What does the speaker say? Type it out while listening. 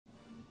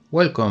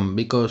Welcome,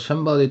 because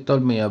somebody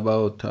told me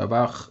about a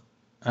bug.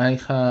 I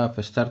have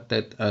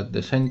started at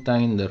the same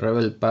time the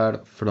rebel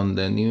part from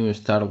the new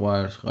Star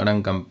Wars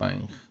Grand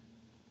Campaign.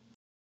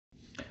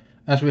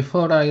 As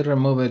before, I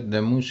removed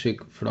the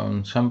music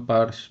from some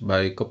parts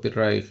by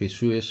copyright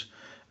issues,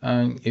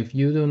 and if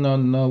you do not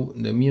know,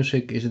 the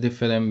music is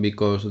different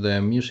because the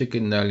music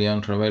in the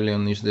Alien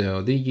Rebellion is the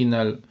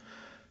original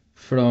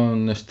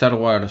from Star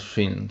Wars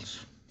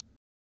films.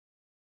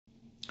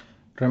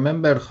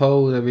 Remember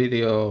how the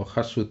video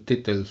has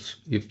subtitles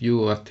if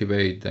you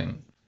activate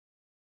them.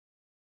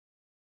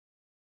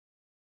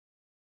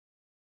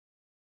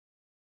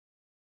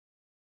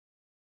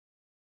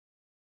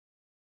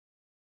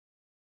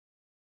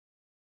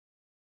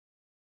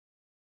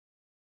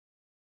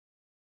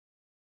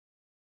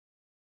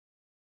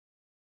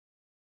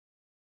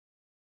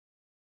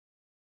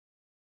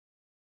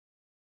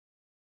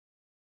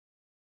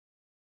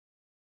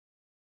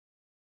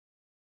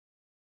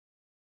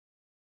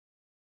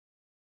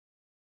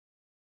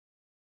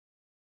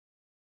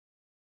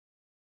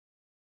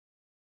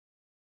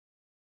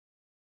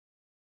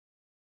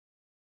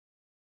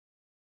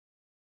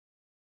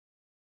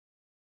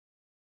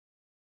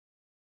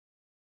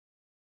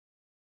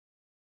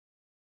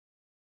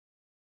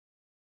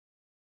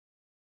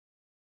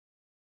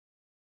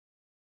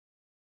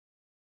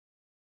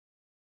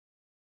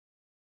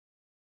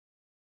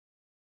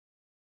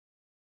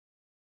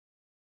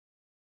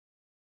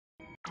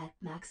 At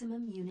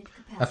maximum unit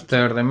capacity.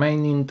 After the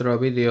main intro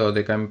video,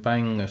 the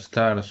campaign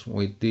starts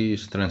with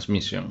this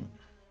transmission.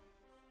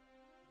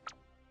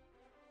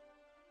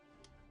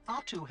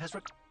 R2 has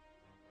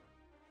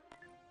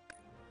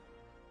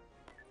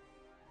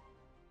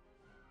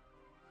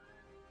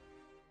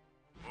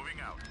moving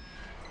out.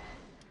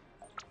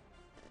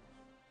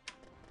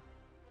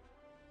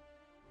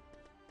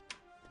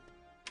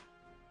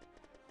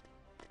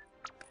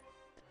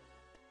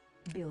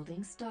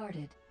 Building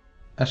started.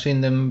 As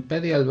in the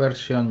Imperial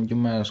version, you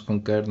must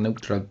conquer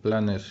neutral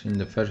planets in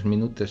the first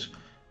minutes,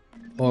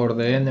 or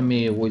the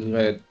enemy will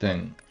get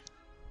them.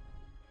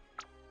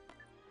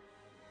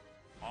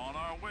 On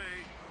our way.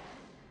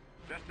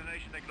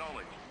 Destination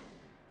acknowledged.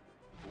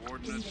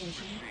 Coordinates Invasion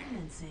received.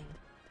 commencing.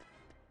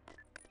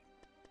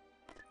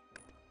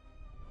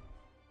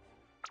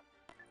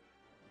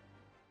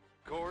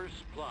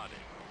 Course plotted.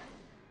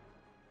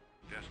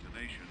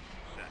 Destination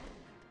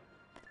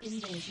set.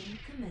 Invasion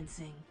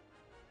commencing.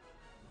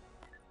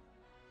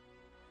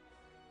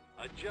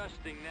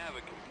 Adjusting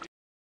navigation.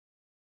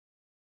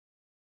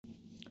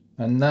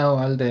 And now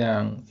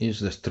Alderaan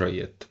is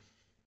destroyed.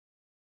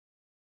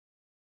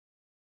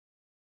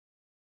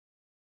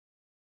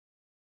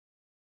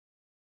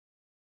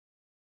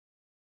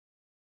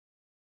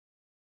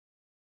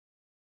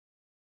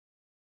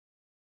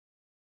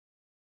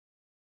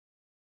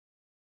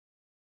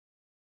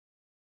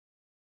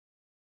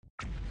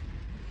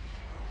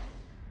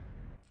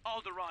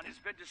 Alderaan has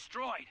been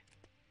destroyed.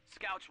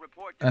 Scouts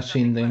report As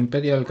in the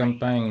Imperial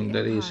campaign,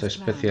 there is a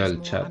special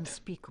chat.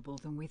 Unspeakable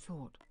than we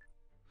thought.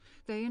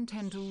 They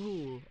intend to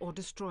rule or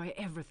destroy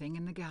everything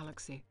in the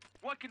galaxy.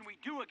 What can we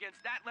do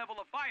against that level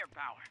of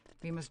firepower?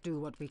 We must do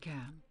what we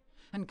can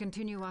and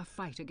continue our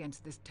fight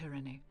against this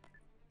tyranny.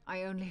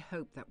 I only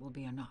hope that will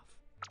be enough.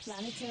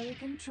 Planetary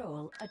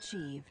control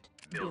achieved.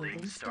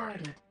 Building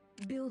started.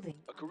 Building.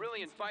 A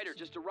Corellian fighter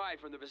just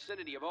arrived from the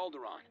vicinity of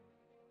Alderaan.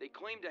 They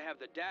claim to have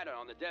the data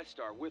on the Death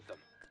Star with them.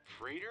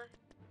 Freighter?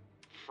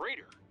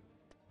 Freighter?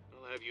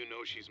 I'll have you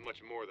know she's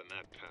much more than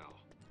that, pal.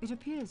 It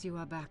appears you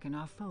are back in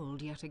our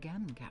fold yet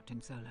again,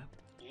 Captain Solo.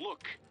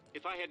 Look,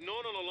 if I had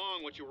known all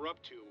along what you were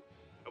up to,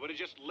 I would have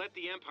just let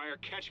the Empire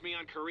catch me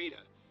on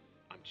Karita.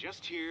 I'm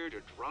just here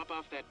to drop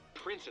off that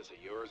princess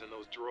of yours and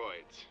those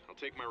droids. I'll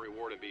take my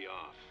reward and be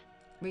off.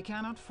 We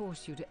cannot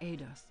force you to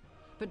aid us,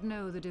 but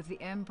know that if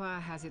the Empire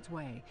has its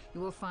way,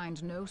 you will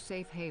find no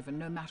safe haven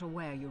no matter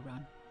where you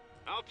run.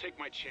 I'll take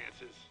my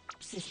chances.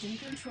 System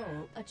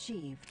control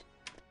achieved.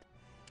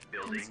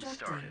 Building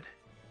started.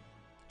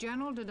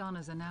 General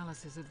Dodonna's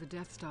analysis of the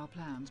Death Star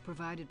plans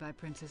provided by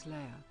Princess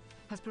Leia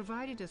has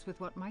provided us with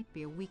what might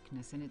be a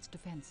weakness in its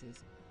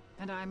defenses,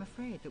 and I am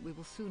afraid that we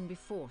will soon be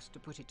forced to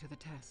put it to the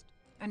test.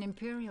 An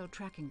Imperial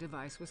tracking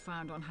device was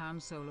found on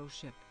Han Solo's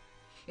ship.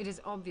 It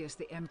is obvious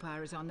the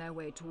Empire is on their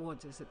way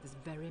towards us at this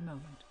very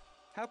moment.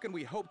 How can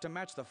we hope to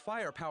match the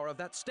firepower of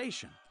that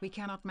station? We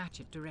cannot match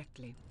it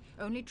directly,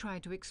 only try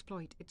to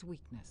exploit its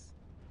weakness.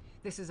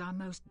 This is our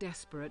most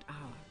desperate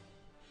hour.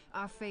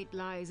 Our fate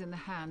lies in the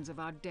hands of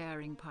our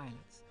daring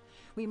pilots.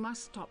 We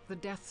must stop the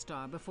Death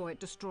Star before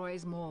it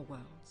destroys more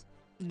worlds.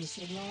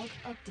 Mission log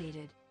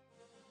updated.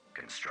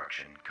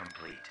 Construction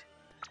complete.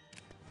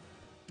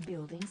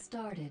 Building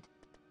started.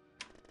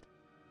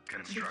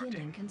 Constructing.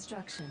 Beginning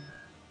construction.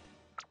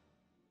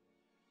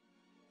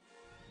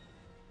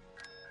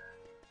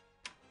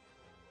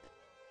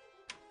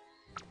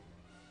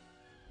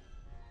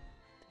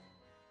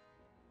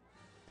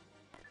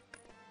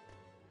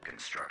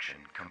 Construction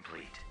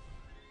complete.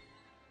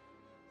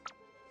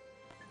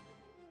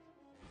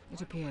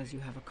 It appears you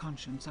have a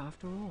conscience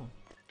after all.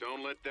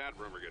 Don't let that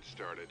rumor get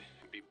started.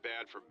 Be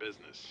bad for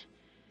business.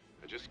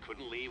 I just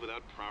couldn't leave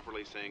without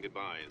properly saying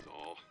goodbye is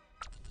all.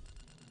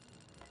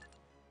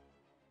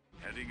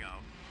 Heading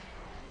out.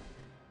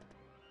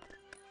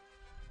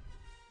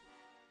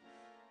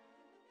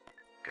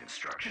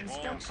 Construction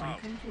Construction out.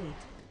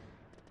 complete.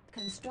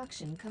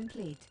 Construction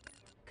complete.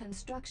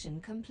 Construction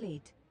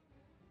complete.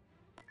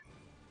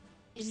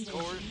 Invasion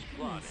Stores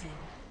plotted. commencing.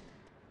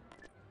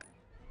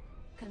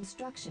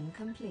 Construction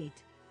complete.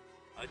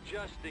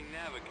 Adjusting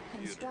navicomputer.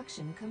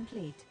 Construction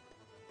complete.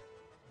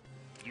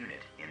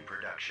 unit in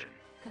production.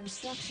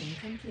 Construction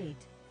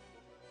complete.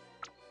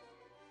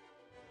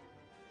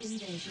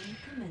 Invasion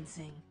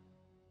commencing.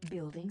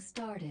 Building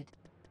started.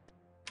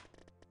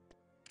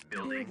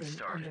 Building under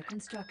started.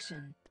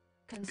 construction.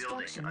 Building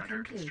Construction under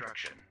complete.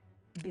 construction.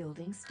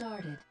 Building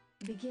started.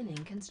 Beginning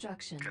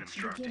construction.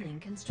 Constructing. Beginning In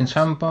construction.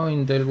 some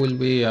point there will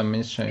be a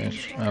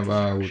message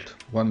about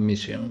one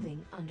mission.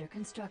 Building under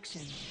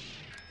construction.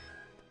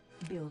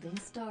 Building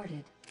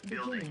started.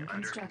 Building Beginning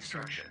under construction.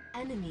 construction.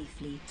 Enemy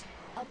fleet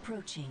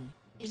approaching.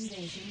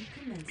 Invasion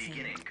commencing.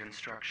 Beginning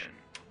construction.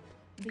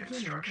 Beginning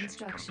construction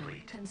construction.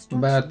 complete.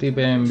 Construction But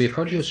even complete.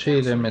 before you see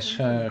the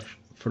message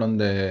from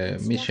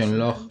the mission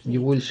log,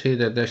 you will see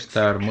the Death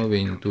Star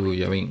moving to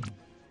Yavin.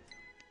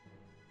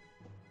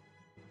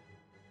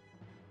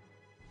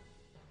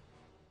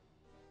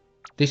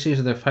 This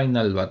is the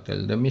final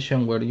battle, the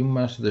mission where you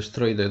must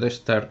destroy the Death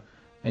Star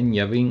and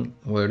Yavin,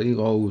 where it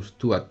goes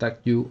to attack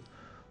you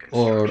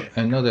or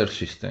Construction another complete.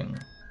 system.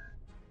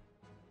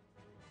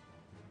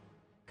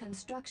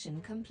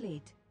 Construction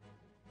complete.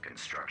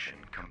 Construction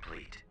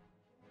complete.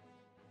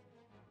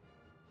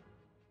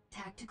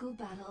 Tactical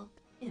battle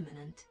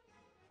imminent.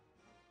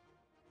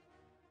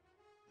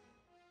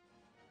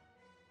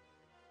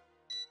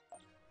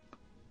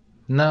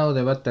 Now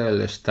the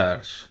battle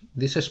starts.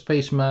 This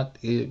space mat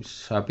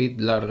is a bit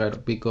larger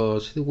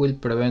because it will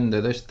prevent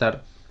the Death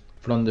Star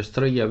from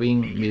destroying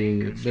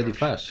Yavin very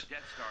fast,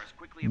 Death Star is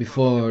quickly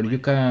before approaching you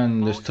the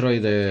can planet. destroy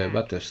All the units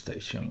battle attack.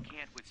 station. We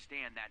can't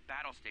withstand that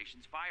battle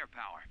station's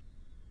firepower.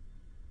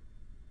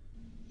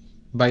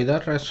 By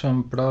that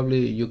reason,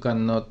 probably you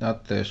cannot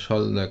access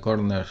all the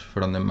corners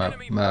from the map,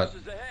 Enemy but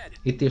forces ahead.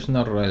 it is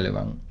not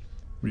relevant.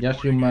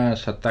 Just you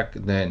must attack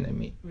the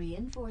enemy.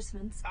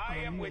 Reinforcements I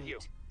en am with route. you.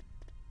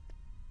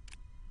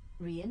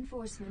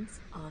 Reinforcements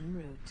en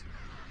route.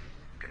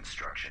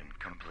 Construction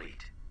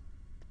complete.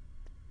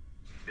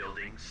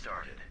 Building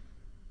started.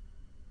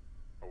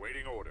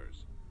 Awaiting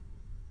orders.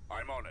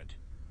 I'm on it.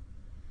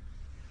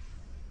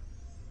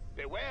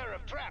 Beware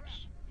of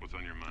traps. What's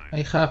on your mind?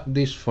 I have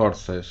these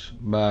forces,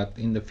 but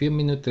in the few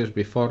minutes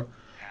before,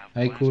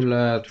 I could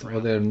add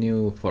other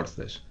new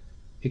forces.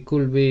 It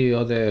could be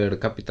other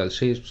capital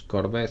ships,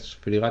 corvettes,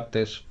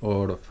 frigates,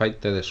 or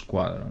fighter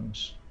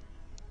squadrons.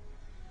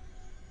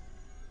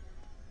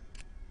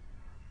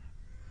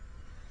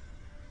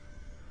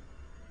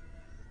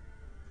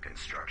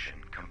 Construction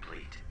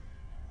complete.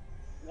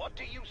 What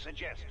do you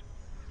suggest?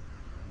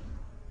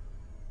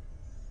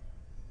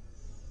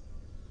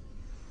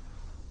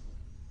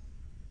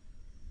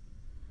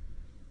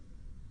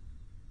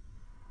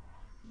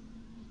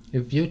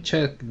 If you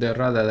check the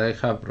radar, I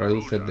have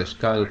reduced the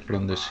scale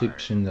from the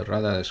ships in the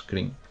radar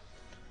screen.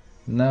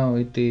 Now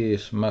it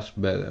is much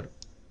better.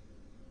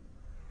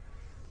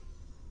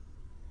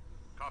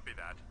 Copy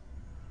that.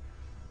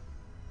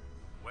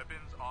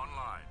 Weapons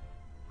online.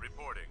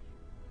 Reporting.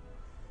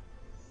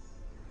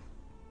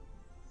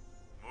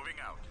 Moving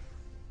out.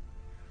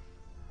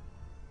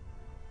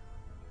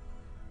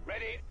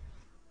 Ready.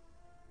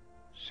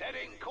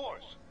 Setting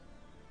course.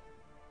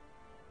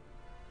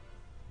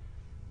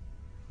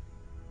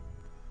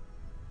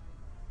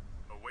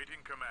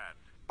 Awaiting command.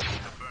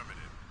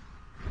 Affirmative.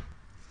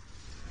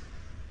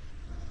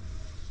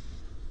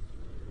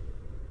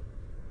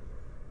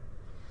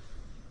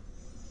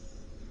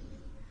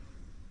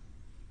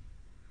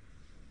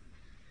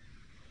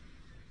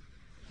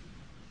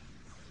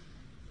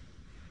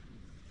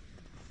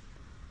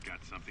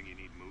 Got something you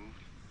need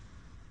moved?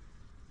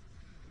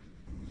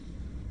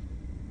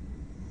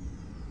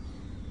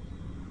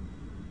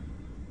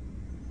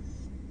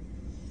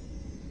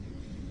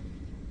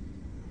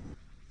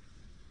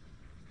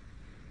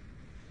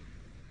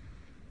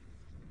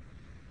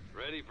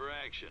 Ready for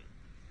action.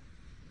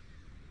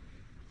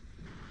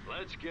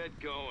 Let's get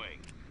going.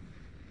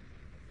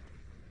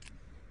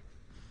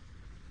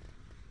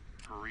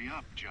 Hurry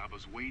up,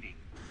 Jabba's waiting.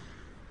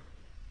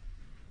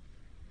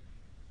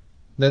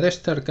 The Death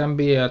Star can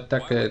be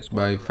attacked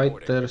by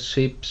fighters,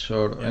 ships,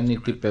 or any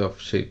type of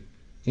ship.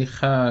 It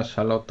has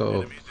a lot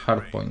of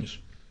hardpoints.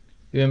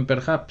 Even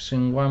perhaps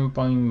in one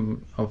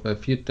point of the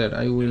future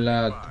I will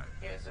add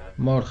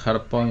more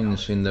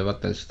hardpoints in the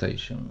battle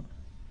station.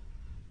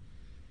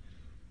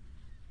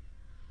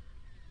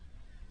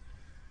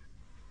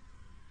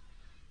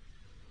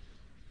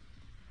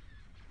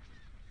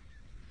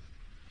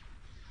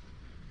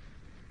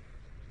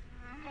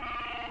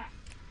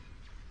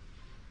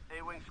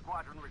 A-Wing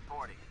Squadron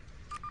reporting.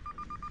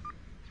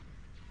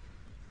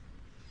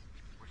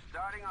 We're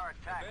starting our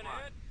attack Been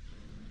line. hit?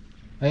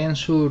 I am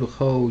sure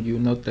how you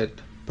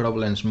noted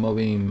problems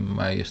moving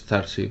my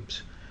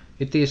starships.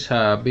 It is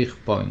a big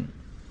point,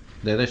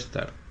 the Death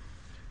Star.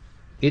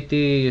 It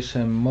is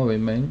in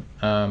movement,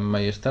 and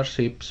my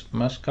starships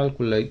must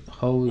calculate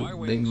how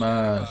they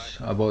must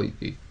avoid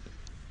it.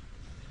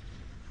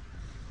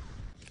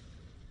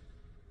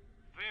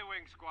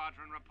 V-Wing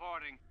Squadron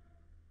reporting.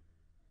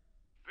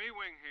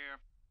 V-Wing here.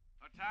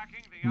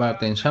 Attacking the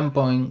But in some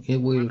point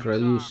it will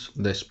reduce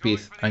the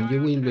speed and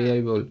you will be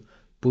able to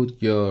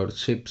put your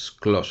ships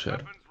closer.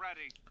 weapons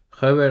ready.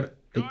 However,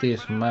 it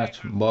is much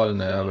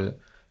vulnerable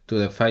to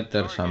the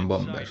fighters and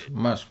bombers,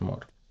 much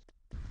more.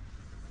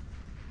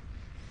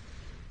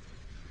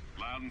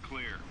 Loud and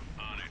clear.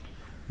 On it.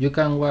 You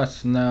can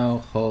watch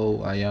now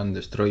how I am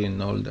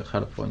destroying all the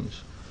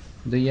hardpoints.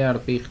 They are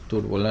big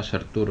turbo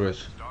laser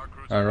turrets Star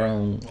Cruiser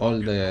around all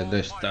the ready.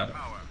 Death Star.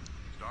 Firepower.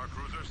 Star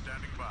Cruiser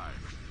standing by.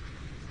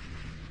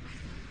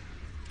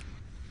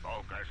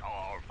 Focus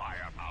all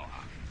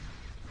firepower.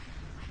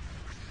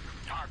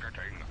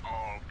 Targeting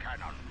all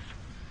cannons.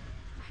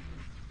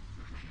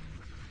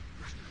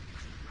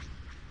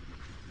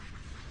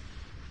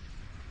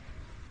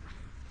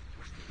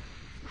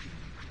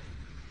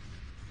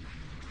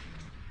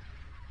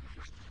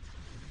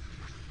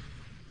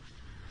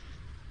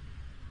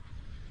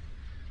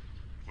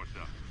 What's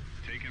up?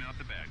 Taking out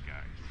the bad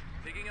guys.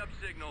 Picking up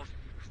signals.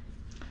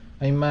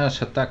 I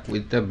must attack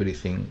with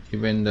everything,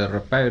 even the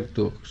repair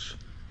tools.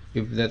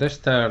 If the Death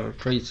Star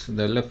reaches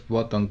the left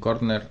bottom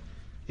corner,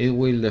 it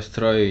will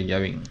destroy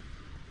Yavin.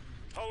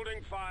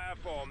 Holding fire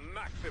for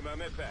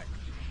maximum effect.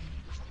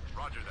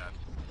 Roger that.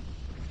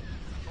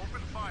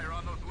 Open fire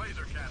on those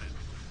laser cannons.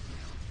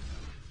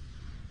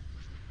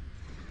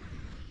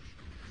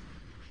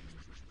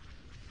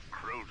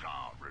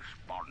 Cruiser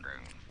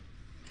responding.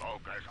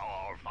 Focus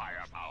all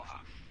firepower.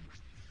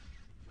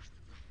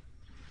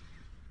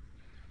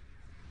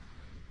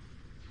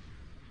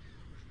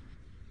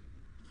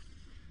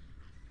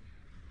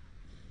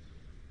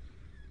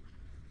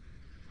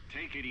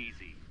 Take it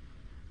easy.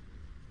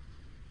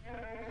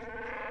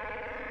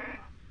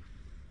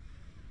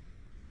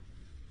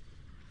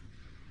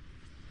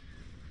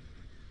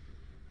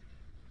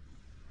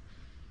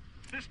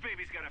 This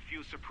baby's got a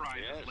few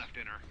surprises left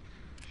in her.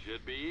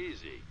 Should be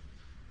easy.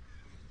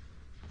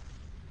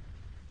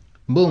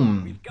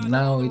 Boom!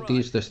 Now it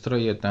is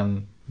destroyed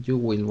and you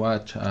will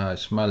watch a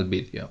small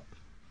video.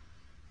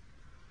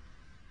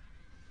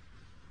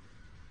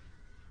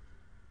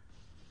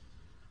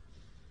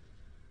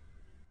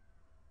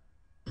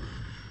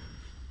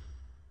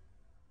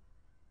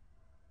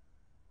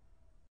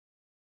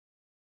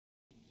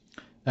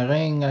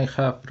 Again, I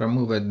have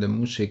removed the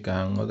music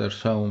and other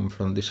sound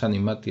from this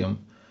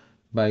animation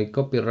by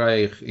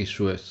copyright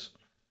issues.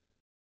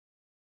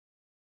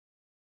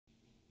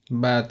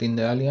 But in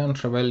the Alien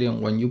Rebellion,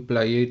 when you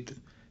play it,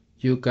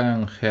 you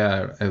can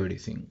hear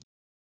everything.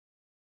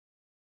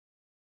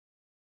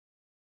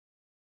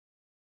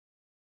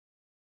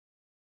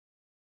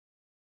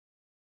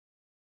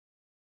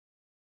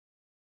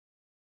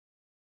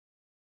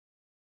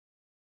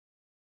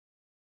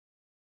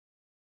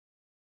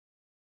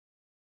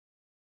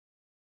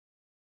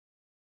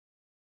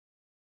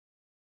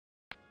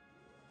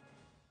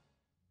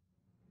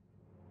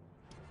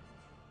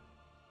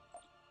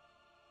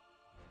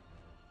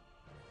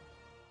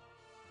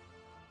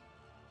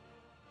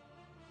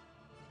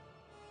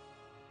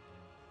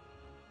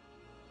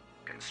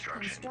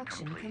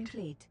 Construction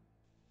complete.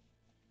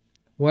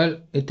 Well,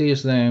 it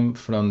is them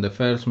from the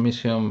first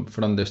mission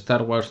from the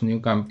Star Wars new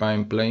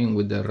campaign playing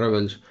with the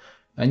rebels,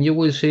 and you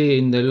will see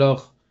in the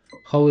log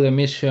how the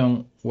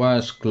mission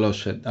was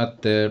closed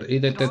after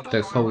it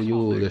detected how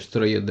you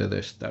destroyed the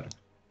Death Star.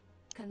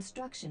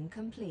 Construction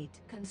complete.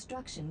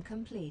 Construction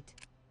complete.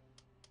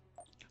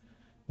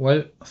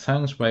 Well,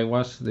 thanks by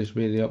watching this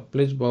video,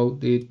 please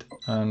vote it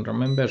and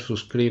remember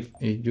subscribe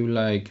if you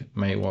like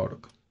my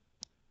work.